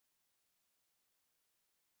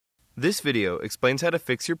This video explains how to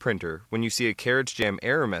fix your printer when you see a Carriage Jam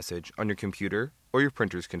error message on your computer or your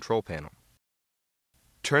printer's control panel.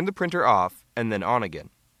 Turn the printer off and then on again.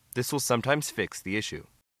 This will sometimes fix the issue.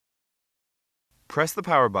 Press the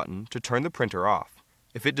power button to turn the printer off.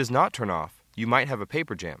 If it does not turn off, you might have a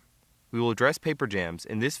paper jam. We will address paper jams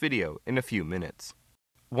in this video in a few minutes.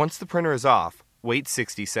 Once the printer is off, wait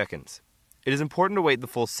 60 seconds. It is important to wait the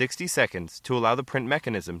full 60 seconds to allow the print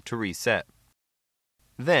mechanism to reset.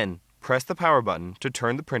 Then, press the power button to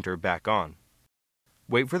turn the printer back on.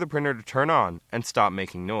 Wait for the printer to turn on and stop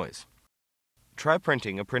making noise. Try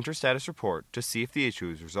printing a printer status report to see if the issue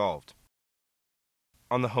is resolved.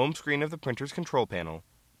 On the home screen of the printer's control panel,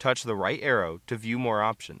 touch the right arrow to view more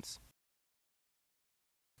options.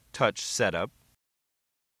 Touch Setup.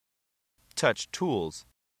 Touch Tools.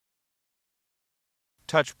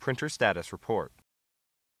 Touch Printer Status Report.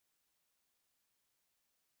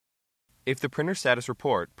 If the printer status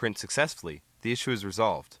report prints successfully, the issue is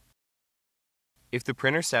resolved. If the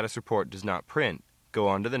printer status report does not print, go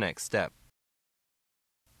on to the next step.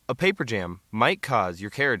 A paper jam might cause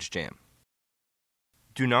your carriage jam.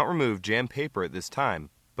 Do not remove jam paper at this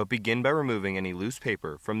time, but begin by removing any loose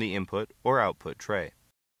paper from the input or output tray.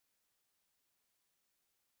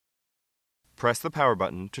 Press the power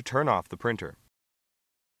button to turn off the printer.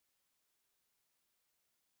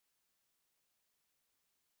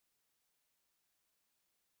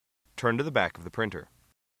 Turn to the back of the printer.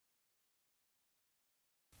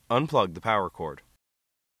 Unplug the power cord.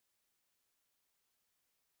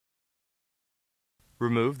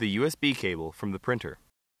 Remove the USB cable from the printer.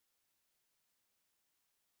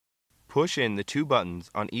 Push in the two buttons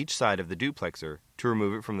on each side of the duplexer to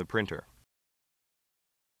remove it from the printer.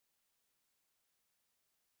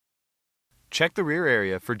 Check the rear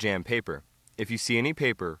area for jam paper. If you see any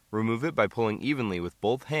paper, remove it by pulling evenly with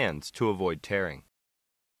both hands to avoid tearing.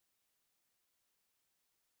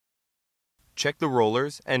 Check the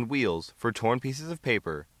rollers and wheels for torn pieces of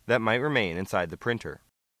paper that might remain inside the printer.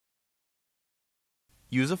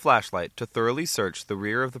 Use a flashlight to thoroughly search the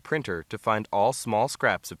rear of the printer to find all small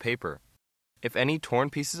scraps of paper. If any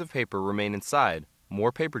torn pieces of paper remain inside,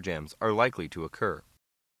 more paper jams are likely to occur.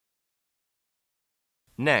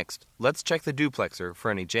 Next, let's check the duplexer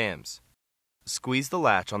for any jams. Squeeze the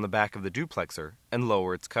latch on the back of the duplexer and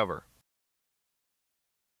lower its cover.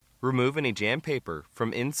 Remove any jam paper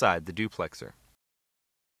from inside the duplexer.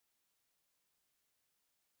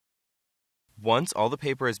 Once all the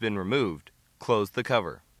paper has been removed, close the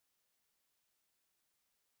cover.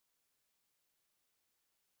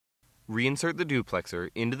 Reinsert the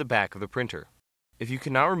duplexer into the back of the printer. If you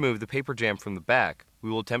cannot remove the paper jam from the back,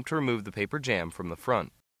 we will attempt to remove the paper jam from the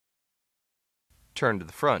front. Turn to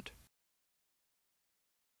the front.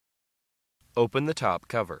 Open the top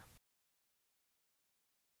cover.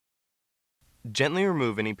 Gently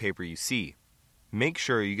remove any paper you see. Make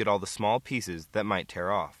sure you get all the small pieces that might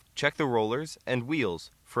tear off. Check the rollers and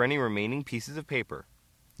wheels for any remaining pieces of paper.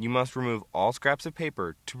 You must remove all scraps of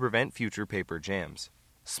paper to prevent future paper jams.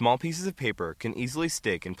 Small pieces of paper can easily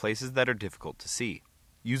stick in places that are difficult to see.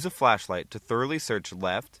 Use a flashlight to thoroughly search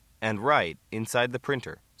left and right inside the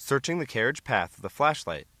printer. Searching the carriage path with a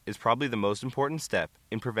flashlight is probably the most important step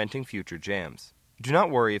in preventing future jams. Do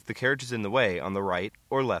not worry if the carriage is in the way on the right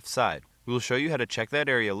or left side. We will show you how to check that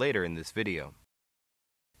area later in this video.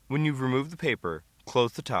 When you've removed the paper,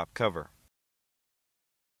 close the top cover.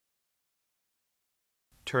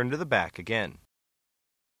 Turn to the back again.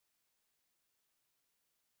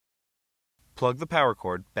 Plug the power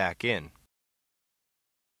cord back in.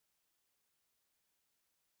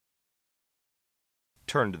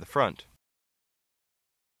 Turn to the front.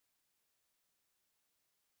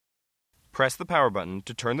 Press the power button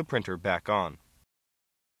to turn the printer back on.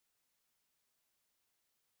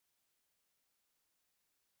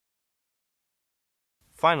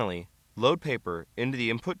 Finally, load paper into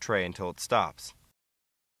the input tray until it stops.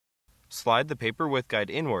 Slide the paper width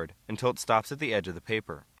guide inward until it stops at the edge of the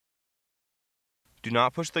paper. Do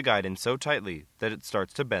not push the guide in so tightly that it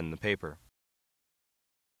starts to bend the paper.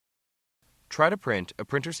 Try to print a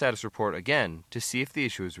printer status report again to see if the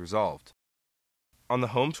issue is resolved. On the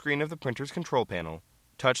home screen of the printer's control panel,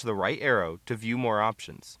 touch the right arrow to view more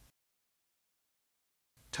options.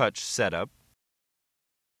 Touch Setup.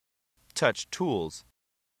 Touch Tools.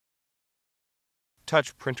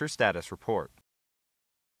 Touch Printer Status Report.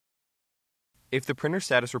 If the printer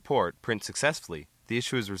status report prints successfully, the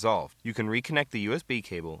issue is resolved. You can reconnect the USB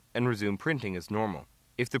cable and resume printing as normal.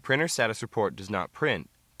 If the printer status report does not print,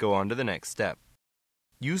 go on to the next step.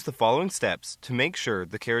 Use the following steps to make sure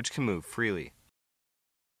the carriage can move freely.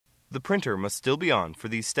 The printer must still be on for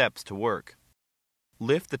these steps to work.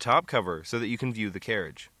 Lift the top cover so that you can view the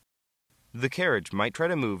carriage. The carriage might try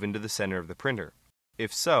to move into the center of the printer.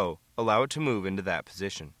 If so, allow it to move into that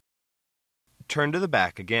position. Turn to the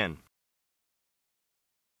back again.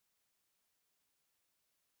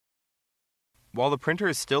 While the printer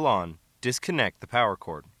is still on, disconnect the power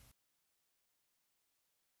cord.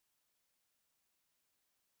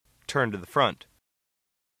 Turn to the front.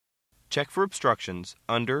 Check for obstructions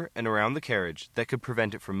under and around the carriage that could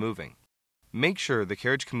prevent it from moving. Make sure the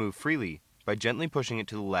carriage can move freely by gently pushing it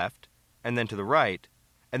to the left, and then to the right,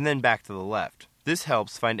 and then back to the left. This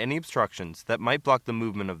helps find any obstructions that might block the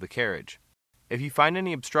movement of the carriage. If you find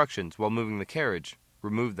any obstructions while moving the carriage,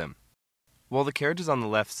 remove them. While the carriage is on the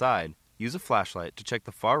left side, use a flashlight to check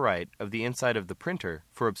the far right of the inside of the printer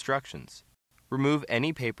for obstructions. Remove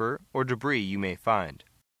any paper or debris you may find.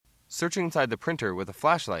 Searching inside the printer with a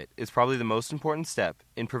flashlight is probably the most important step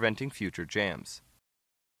in preventing future jams.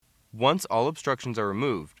 Once all obstructions are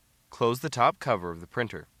removed, close the top cover of the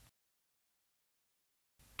printer.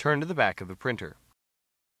 Turn to the back of the printer.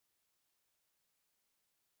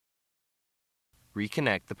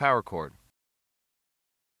 Reconnect the power cord.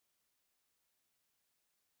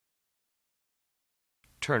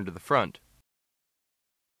 Turn to the front.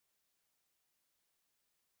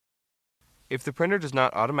 If the printer does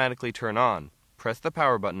not automatically turn on, press the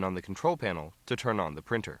power button on the control panel to turn on the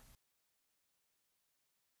printer.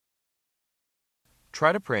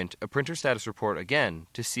 Try to print a printer status report again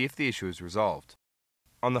to see if the issue is resolved.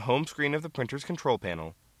 On the home screen of the printer's control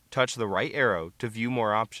panel, touch the right arrow to view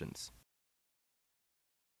more options.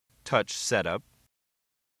 Touch Setup.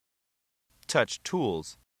 Touch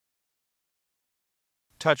Tools.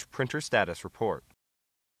 Touch Printer Status Report.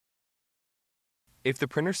 If the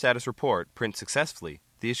printer status report prints successfully,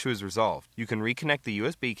 the issue is resolved. You can reconnect the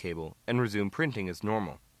USB cable and resume printing as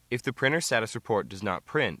normal. If the printer status report does not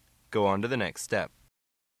print, go on to the next step.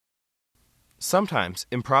 Sometimes,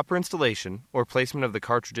 improper installation or placement of the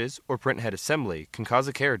cartridges or print head assembly can cause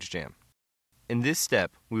a carriage jam. In this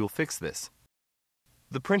step, we will fix this.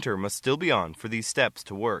 The printer must still be on for these steps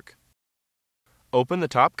to work. Open the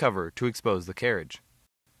top cover to expose the carriage.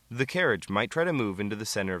 The carriage might try to move into the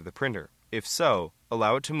center of the printer. If so,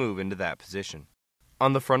 allow it to move into that position.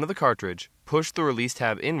 On the front of the cartridge, push the release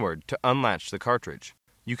tab inward to unlatch the cartridge.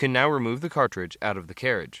 You can now remove the cartridge out of the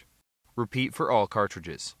carriage. Repeat for all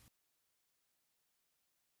cartridges.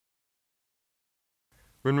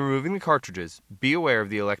 When removing the cartridges, be aware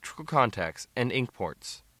of the electrical contacts and ink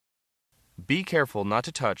ports. Be careful not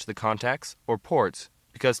to touch the contacts or ports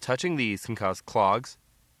because touching these can cause clogs,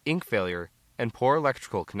 ink failure, and poor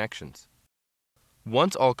electrical connections.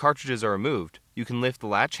 Once all cartridges are removed, you can lift the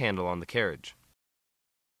latch handle on the carriage.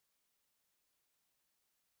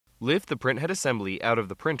 Lift the print head assembly out of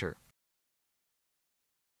the printer.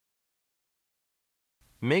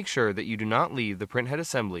 Make sure that you do not leave the print head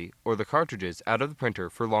assembly or the cartridges out of the printer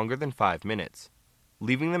for longer than 5 minutes.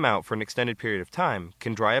 Leaving them out for an extended period of time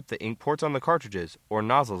can dry up the ink ports on the cartridges or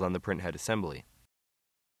nozzles on the print head assembly.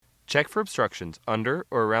 Check for obstructions under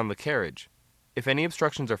or around the carriage. If any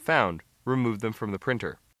obstructions are found, remove them from the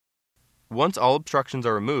printer. Once all obstructions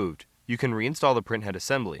are removed, you can reinstall the printhead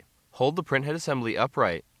assembly. Hold the printhead assembly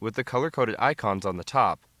upright with the color-coded icons on the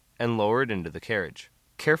top and lower it into the carriage.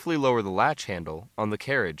 Carefully lower the latch handle on the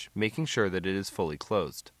carriage, making sure that it is fully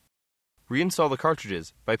closed. Reinstall the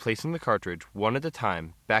cartridges by placing the cartridge one at a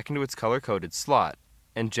time back into its color-coded slot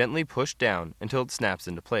and gently push down until it snaps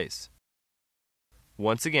into place.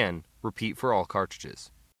 Once again, repeat for all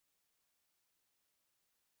cartridges.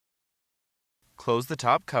 Close the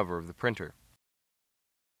top cover of the printer.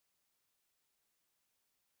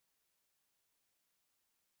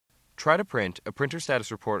 Try to print a printer status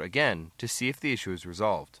report again to see if the issue is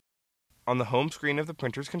resolved. On the home screen of the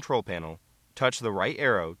printer's control panel, touch the right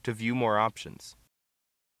arrow to view more options.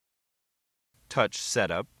 Touch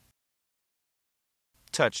Setup.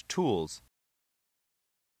 Touch Tools.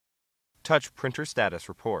 Touch Printer Status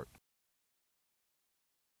Report.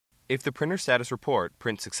 If the printer status report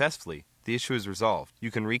prints successfully, the issue is resolved. You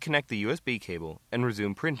can reconnect the USB cable and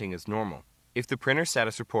resume printing as normal. If the printer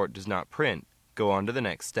status report does not print, go on to the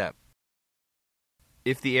next step.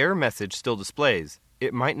 If the error message still displays,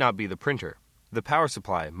 it might not be the printer. The power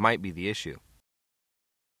supply might be the issue.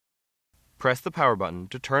 Press the power button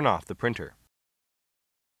to turn off the printer.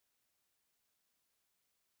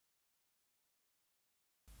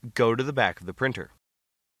 Go to the back of the printer.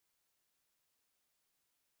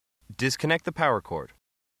 Disconnect the power cord.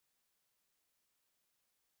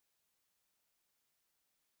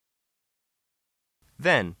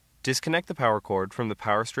 Then, disconnect the power cord from the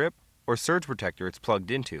power strip or surge protector it's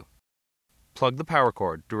plugged into. Plug the power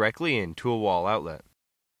cord directly into a wall outlet.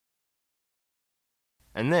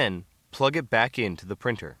 and then plug it back into the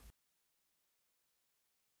printer.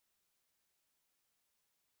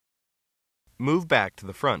 Move back to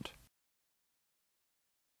the front.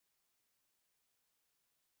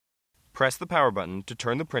 Press the power button to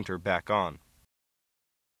turn the printer back on.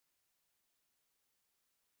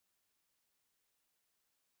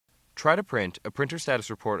 Try to print a printer status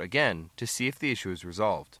report again to see if the issue is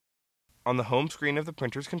resolved. On the home screen of the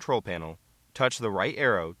printer's control panel, touch the right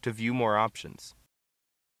arrow to view more options.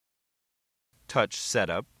 Touch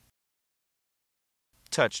Setup,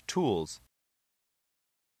 touch Tools,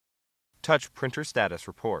 touch Printer Status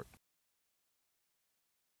Report.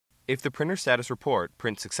 If the printer status report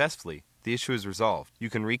prints successfully, the issue is resolved. You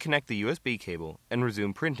can reconnect the USB cable and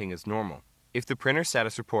resume printing as normal. If the printer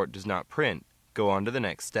status report does not print, go on to the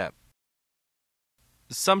next step.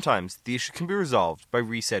 Sometimes the issue can be resolved by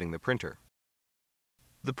resetting the printer.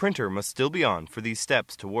 The printer must still be on for these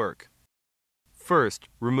steps to work. First,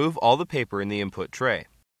 remove all the paper in the input tray.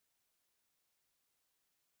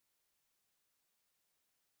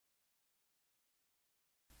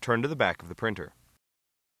 Turn to the back of the printer.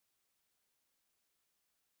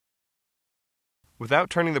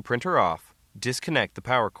 Without turning the printer off, disconnect the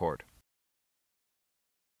power cord.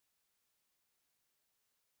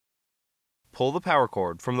 Pull the power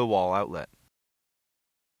cord from the wall outlet.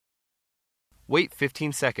 Wait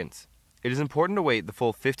 15 seconds. It is important to wait the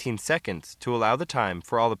full 15 seconds to allow the time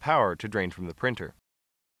for all the power to drain from the printer.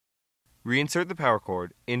 Reinsert the power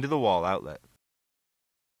cord into the wall outlet.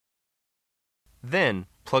 Then,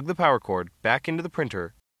 plug the power cord back into the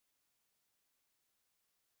printer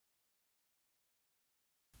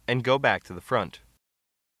and go back to the front.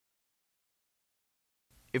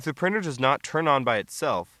 If the printer does not turn on by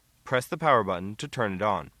itself, press the power button to turn it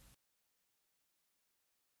on.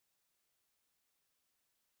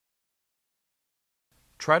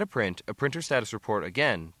 Try to print a printer status report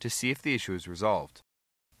again to see if the issue is resolved.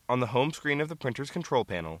 On the home screen of the printer's control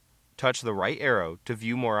panel, touch the right arrow to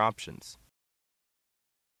view more options.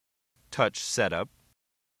 Touch Setup,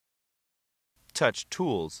 touch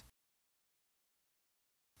Tools,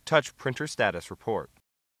 touch Printer Status Report.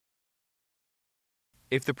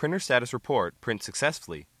 If the printer status report prints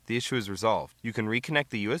successfully, the issue is resolved. You can reconnect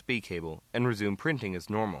the USB cable and resume printing as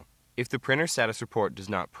normal. If the printer status report does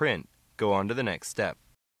not print, go on to the next step.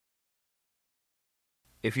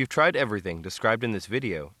 If you've tried everything described in this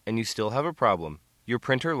video and you still have a problem, your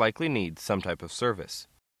printer likely needs some type of service.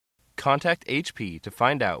 Contact HP to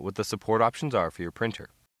find out what the support options are for your printer.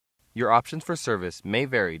 Your options for service may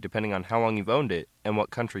vary depending on how long you've owned it and what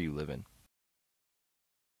country you live in.